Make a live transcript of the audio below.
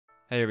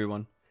Hey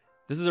everyone,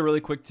 this is a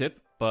really quick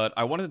tip, but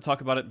I wanted to talk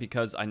about it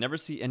because I never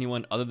see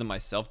anyone other than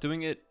myself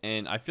doing it,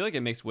 and I feel like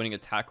it makes winning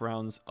attack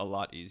rounds a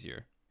lot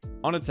easier.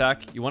 On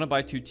attack, you want to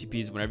buy 2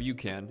 TPs whenever you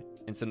can,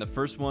 and send the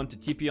first one to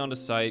TP onto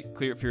site,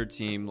 clear it for your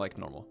team like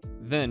normal.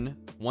 Then,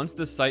 once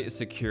the site is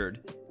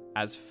secured,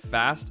 as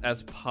fast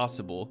as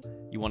possible,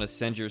 you want to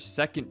send your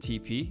second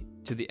TP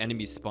to the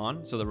enemy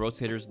spawn so the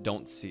rotators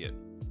don't see it.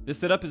 This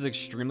setup is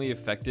extremely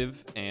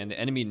effective and the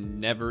enemy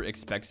never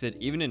expects it,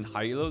 even in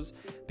high elos,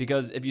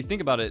 because if you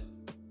think about it,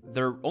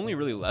 they're only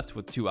really left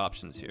with 2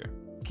 options here.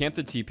 Camp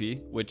the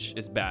TP, which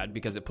is bad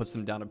because it puts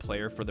them down a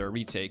player for their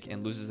retake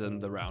and loses them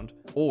the round,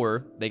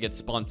 or they get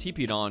spawn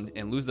TP'd on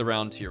and lose the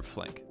round to your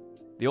flank.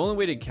 The only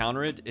way to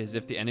counter it is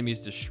if the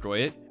enemies destroy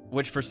it,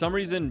 which for some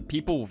reason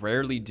people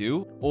rarely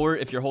do, or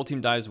if your whole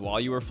team dies while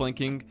you are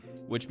flanking,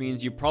 which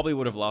means you probably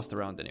would have lost the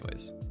round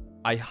anyways.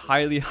 I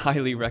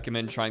highly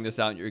recommend trying this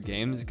out in your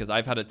games because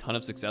I've had a ton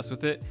of success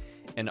with it,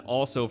 and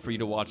also for you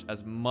to watch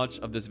as much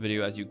of this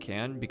video as you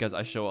can because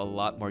I show a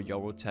lot more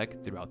Yoru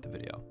tech throughout the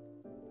video.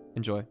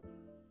 Enjoy.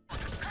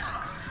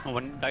 Oh,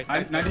 one dice.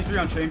 93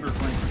 on chamber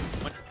flank.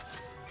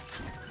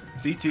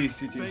 CT.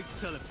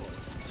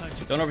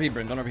 Don't overheat,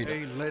 Bryn. Don't overheat.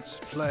 Hey, let's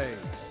play.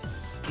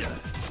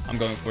 I'm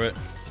going for it.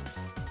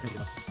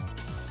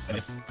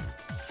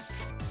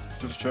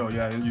 Just chill,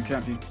 yeah, you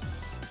can't be.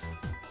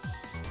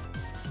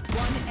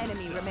 One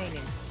enemy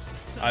remaining.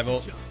 I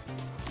vote.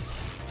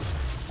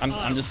 I'm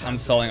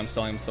stalling.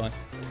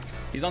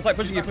 He's on site,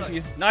 pushing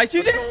you. Nice,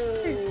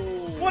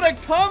 GG! What a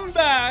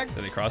comeback!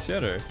 Did they cross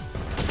yet, or?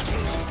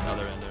 No,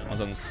 they're in there.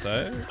 One's on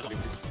site.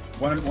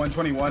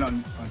 121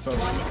 on solo.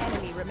 One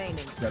enemy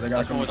remaining. Yeah, they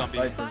gotta come on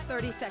site for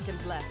 30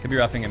 seconds left. Could be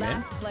wrapping him in.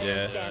 Last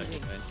player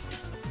standing.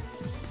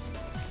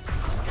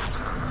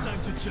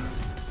 Time to jump.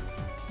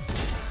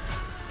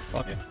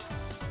 Fuck yeah.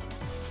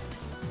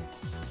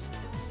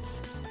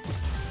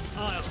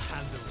 I'll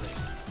handle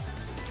this.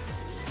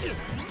 10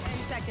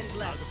 seconds Out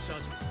left. of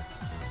charges.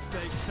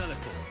 Big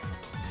teleport.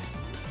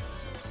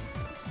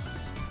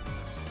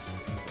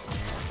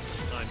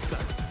 I'm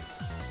back.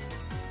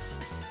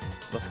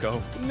 Let's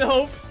go.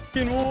 No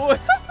fucking way.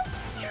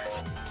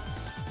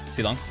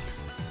 See long.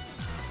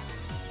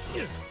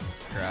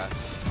 Grass.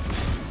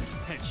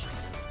 Hedge.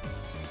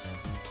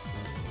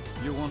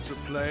 You want to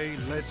play?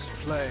 Let's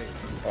play.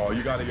 Oh,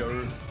 you got it,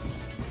 Yoru.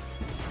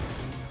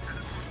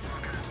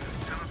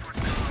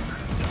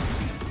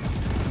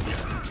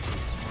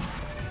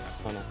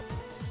 Oh no.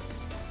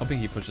 Hoping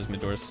he pushes mid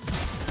doors.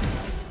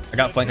 I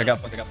got flank.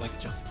 Jump. Gosh,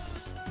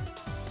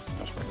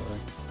 fuck over.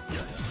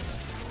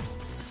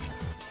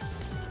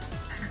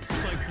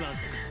 Spike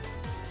planted.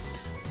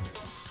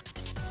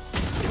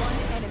 One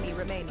enemy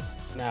remaining.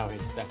 Now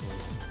he's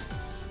definitely.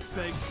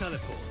 Big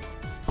teleport.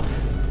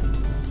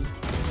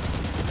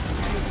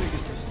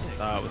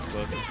 That was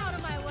close. Out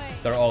of my way.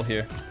 They're all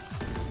here.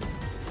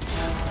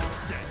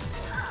 Dead.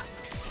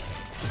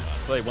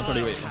 Wait,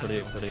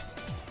 138.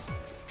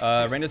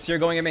 Reyna's here,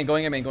 going in main.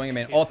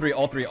 All three.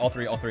 I'm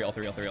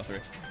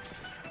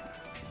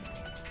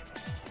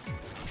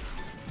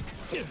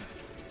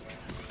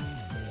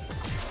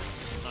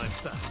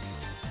back.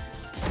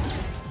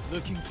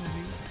 Looking for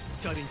me?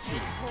 Cutting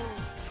through.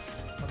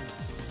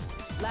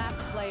 Last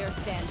player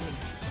standing.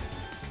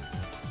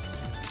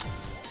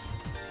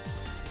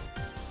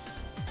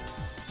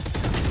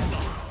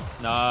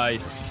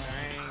 Nice.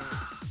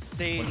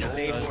 They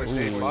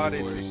bought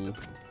it.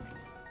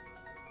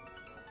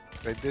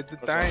 They did the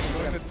thing,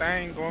 doing the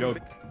thing, going. Yo.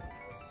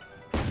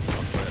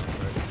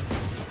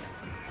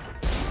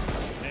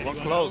 One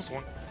close,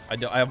 one. I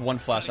have one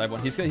flash.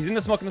 He's in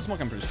the smoke.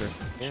 I'm pretty sure.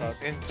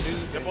 Into.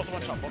 They're both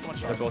one shot.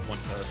 They're both one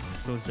shot.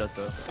 So is Jet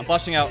though. I'm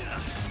flashing out.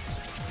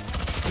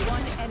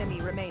 One enemy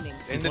remaining.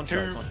 In the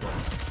turn.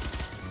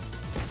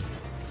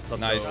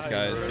 Nice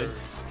guys.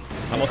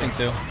 I'm ulting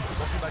too.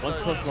 One's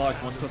close logs.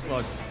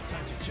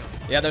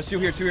 Yeah, there's two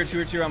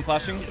here. I'm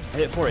flashing.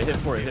 Hit for it.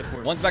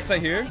 One's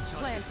backside here.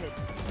 Planted.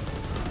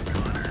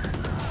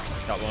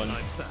 Got one.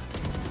 I'm back.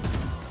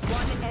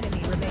 One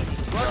enemy remaining.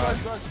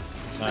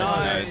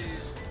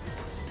 Nice.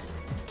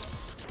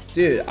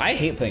 Dude, I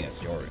hate playing as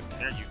Yoru.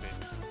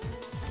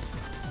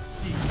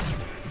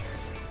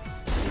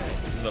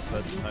 This is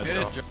upside.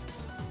 Nice job.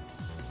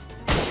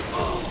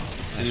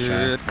 Nice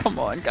try. Come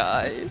on,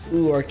 guys.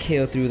 Ooh,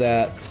 RKO through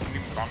that.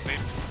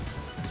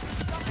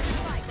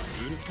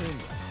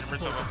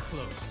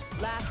 Closed.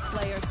 Last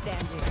player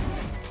standing.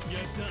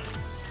 You're done.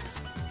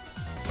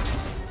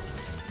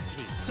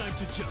 3. Time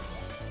to jump.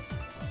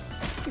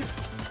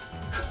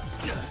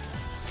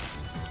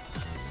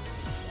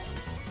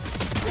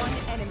 One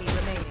enemy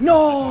remaining. No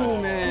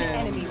One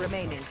man. enemy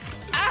remaining.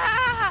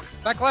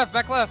 Back left.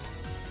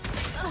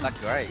 Not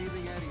great.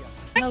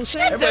 No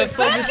shit. Everybody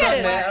focus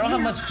on that. I don't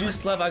have much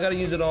juice left. I gotta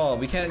use it all.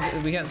 We can't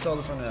sell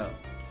this one out.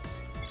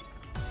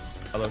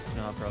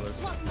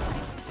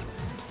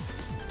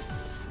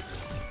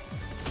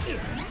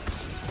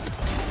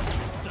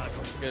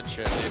 Good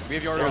shit, dude. We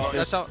have Yoru.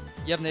 That's out.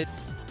 You have nade.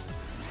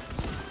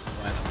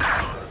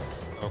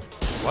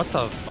 What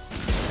the?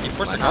 He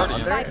forced the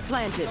guardian. Spike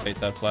planted. Hate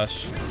that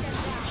flash.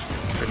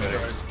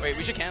 Wait,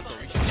 we should cancel.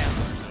 We should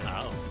cancel.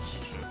 Ouch.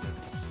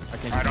 I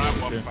can't I don't have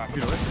do one it. back.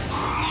 You can do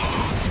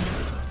it.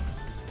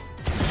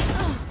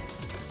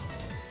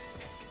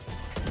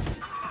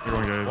 You're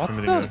going good. What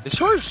Somebody the? good. This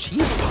yours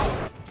cheap.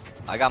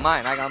 I got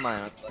mine.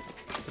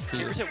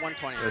 Cheaper's at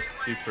 120. There's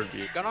 2 per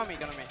beat. Gun on me.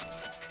 Gun on me.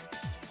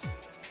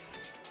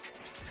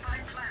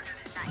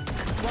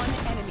 One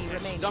enemy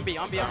remaining. Zombie.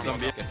 On me. On me.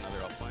 Zombie. Get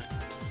another up point.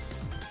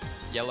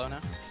 Yellow now.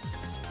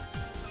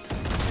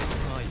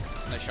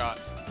 Nice shot.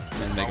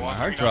 And make my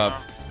heart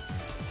drop.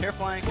 Care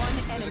flying.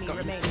 One enemy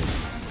remaining.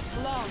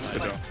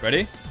 Flawless.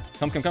 Ready?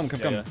 Come. Yeah.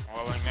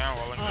 Walling now.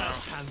 I'll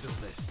handle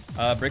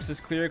this. Bricks is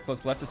clear.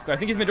 Close left is clear. I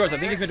think he's mid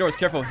doors.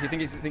 Careful. I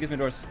think he's mid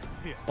doors.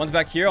 One's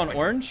back here on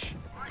orange.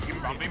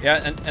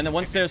 Yeah, and then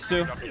one stairs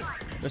too.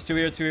 There's 2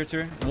 here. 2 here. 2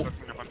 here. I'm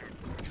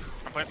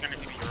playing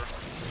anything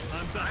Yoru.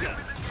 I'm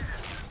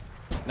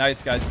back.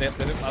 Nice guys. Stay up.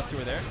 Last 2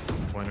 were there.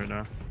 Point right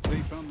now.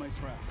 They found my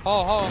trap.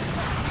 Oh.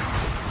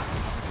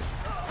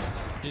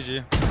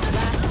 GG.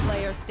 Last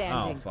player Oh,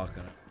 standing. fuck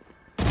it.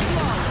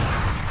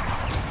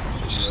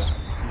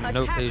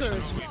 No Attackers.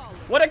 patience.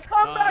 What a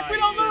comeback! We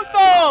don't lose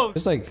those.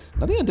 It's like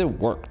nothing I did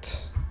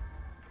worked.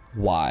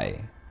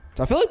 Why?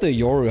 I feel like the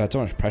Yoru had so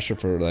much pressure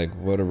for like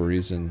whatever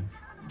reason.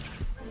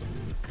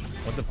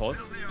 What's the pulse?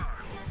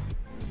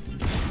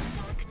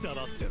 くだ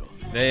らってろ。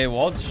 They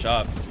walled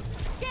shop.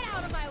 Get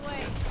out of my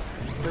way.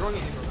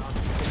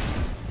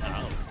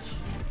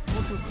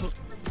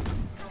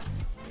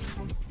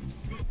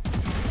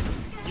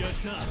 You're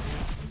done.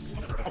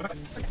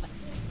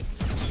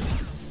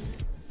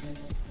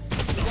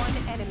 One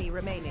enemy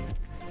remaining.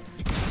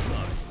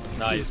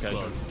 Nice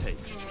guys. Take.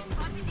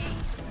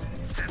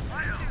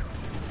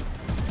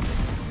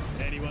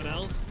 Anyone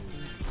else?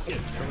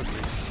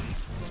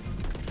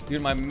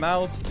 Dude, my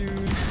mouse, dude.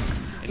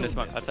 In this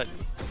one, outside.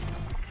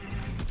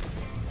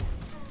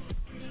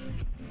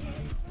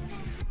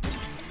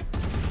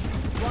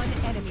 One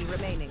enemy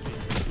remaining.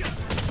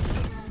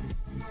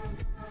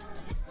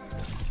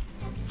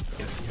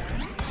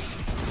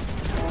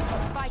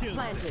 Spike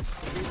planted.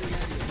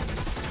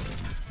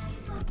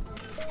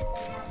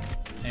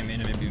 Hey, man,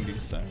 maybe be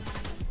sorry.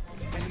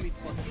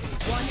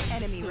 One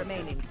enemy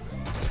remaining.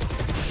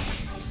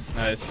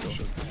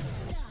 Nice.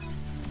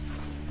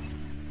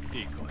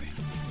 Decoy.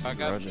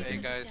 Back up. Hey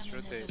guys,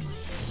 rotate.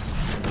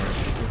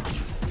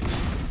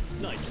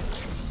 Nice.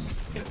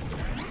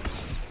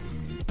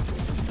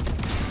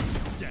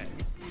 Dead.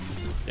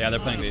 Yeah, they're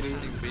playing B.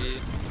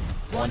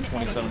 One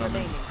 127 enemy over.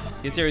 remaining.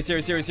 He's here.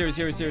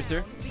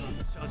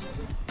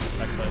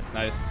 Backside.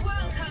 Nice.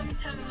 Welcome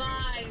to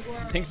my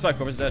world. Pink spike,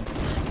 whoever's dead.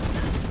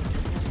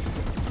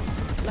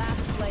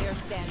 Last player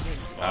standing.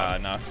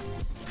 Nah.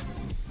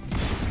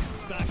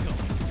 Back up.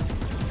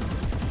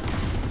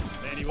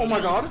 Anyone Oh my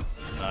else? god.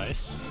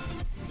 Nice.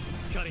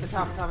 Cutting. It's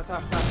half. One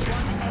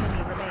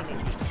enemy remaining.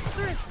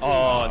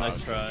 Oh,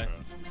 nice try.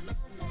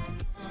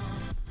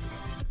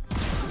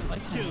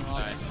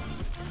 Nice.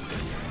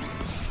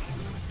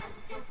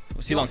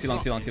 C long.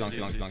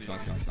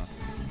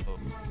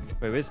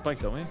 Wait, where's Spike,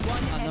 don't we?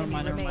 One enemy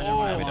remaining.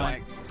 Oh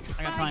my.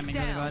 I got timing.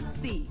 Down.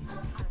 C.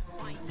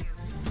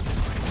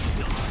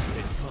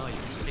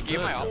 They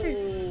gave my up.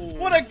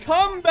 What a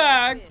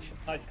comeback!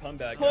 Nice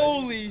comeback.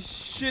 Holy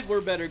shit,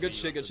 we're better. Good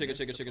shit.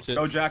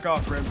 Go jack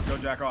off, Grim. Go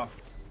jack off.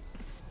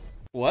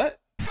 What?